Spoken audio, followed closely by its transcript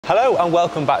Hello and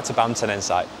welcome back to Badminton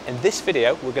Insight. In this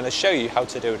video we're going to show you how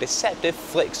to do a deceptive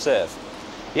flick serve.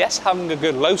 Yes, having a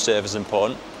good low serve is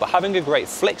important, but having a great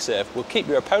flick serve will keep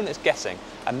your opponents guessing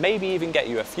and maybe even get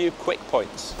you a few quick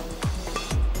points.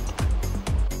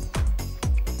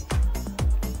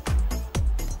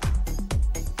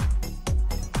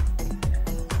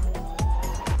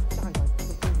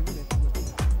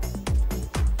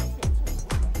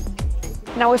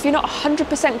 Now, if you're not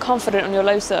 100% confident on your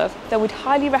low serve, then we'd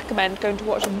highly recommend going to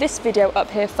watch this video up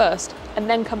here first and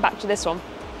then come back to this one.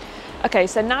 Okay,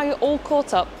 so now you're all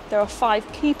caught up, there are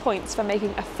 5 key points for making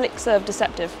a flick serve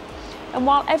deceptive. And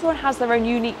while everyone has their own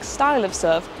unique style of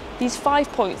serve, these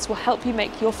 5 points will help you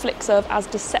make your flick serve as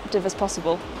deceptive as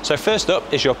possible. So first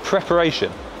up is your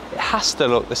preparation. It has to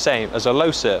look the same as a low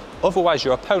serve, otherwise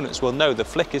your opponents will know the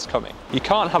flick is coming. You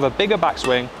can't have a bigger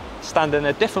backswing, stand in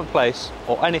a different place,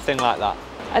 or anything like that.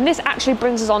 And this actually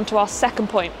brings us on to our second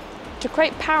point. To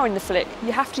create power in the flick,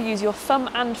 you have to use your thumb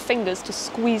and fingers to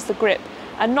squeeze the grip,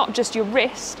 and not just your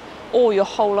wrist or your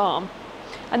whole arm.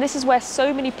 And this is where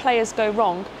so many players go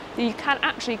wrong, that you can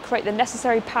actually create the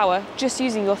necessary power just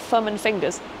using your thumb and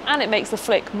fingers, and it makes the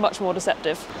flick much more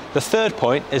deceptive. The third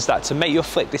point is that to make your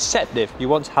flick deceptive, you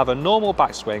want to have a normal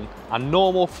backswing and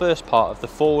normal first part of the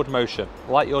forward motion,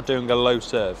 like you're doing a low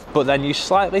serve. But then you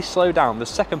slightly slow down the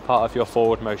second part of your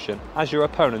forward motion as your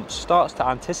opponent starts to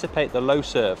anticipate the low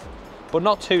serve, but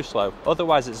not too slow,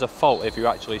 otherwise it's a fault if you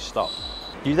actually stop.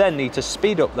 You then need to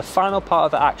speed up the final part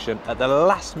of the action at the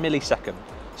last millisecond,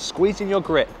 squeezing your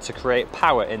grip to create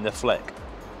power in the flick.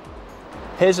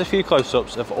 Here's a few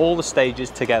close-ups of all the stages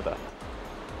together.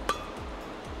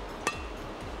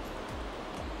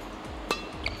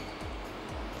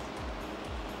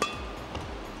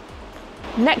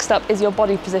 Next up is your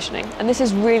body positioning, and this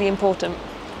is really important.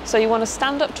 So you want to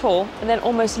stand up tall and then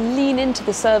almost lean into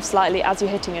the serve slightly as you're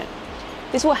hitting it.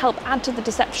 This will help add to the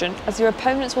deception, as your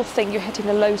opponents will think you're hitting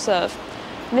a low serve.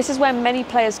 And this is where many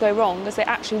players go wrong, as they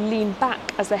actually lean back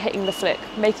as they're hitting the flick,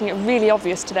 making it really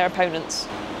obvious to their opponents.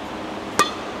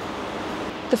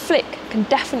 The flick can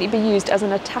definitely be used as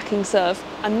an attacking serve,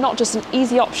 and not just an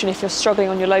easy option if you're struggling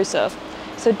on your low serve.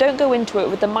 So don't go into it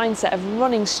with the mindset of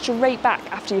running straight back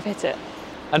after you've hit it.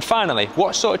 And finally,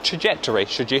 what sort of trajectory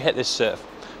should you hit this serve?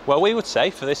 Well, we would say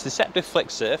for this deceptive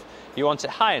flick serve, you want it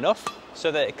high enough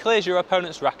so that it clears your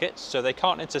opponent's rackets so they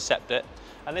can't intercept it,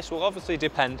 and this will obviously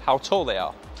depend how tall they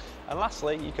are. And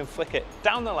lastly, you can flick it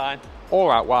down the line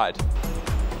or out wide.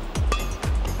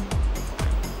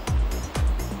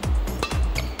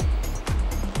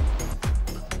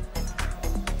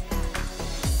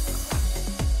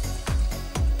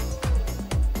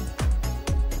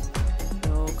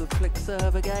 Oh, good flick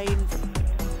serve again.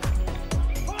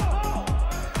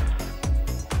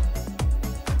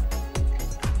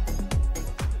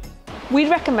 We'd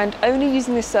recommend only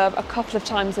using this serve a couple of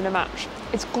times in a match.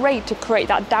 It's great to create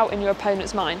that doubt in your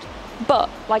opponent's mind, but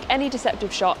like any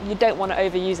deceptive shot, you don't want to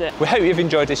overuse it. We hope you've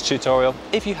enjoyed this tutorial.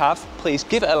 If you have, please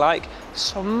give it a like,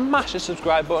 smash the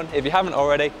subscribe button if you haven't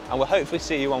already, and we'll hopefully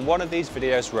see you on one of these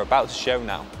videos we're about to show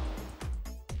now.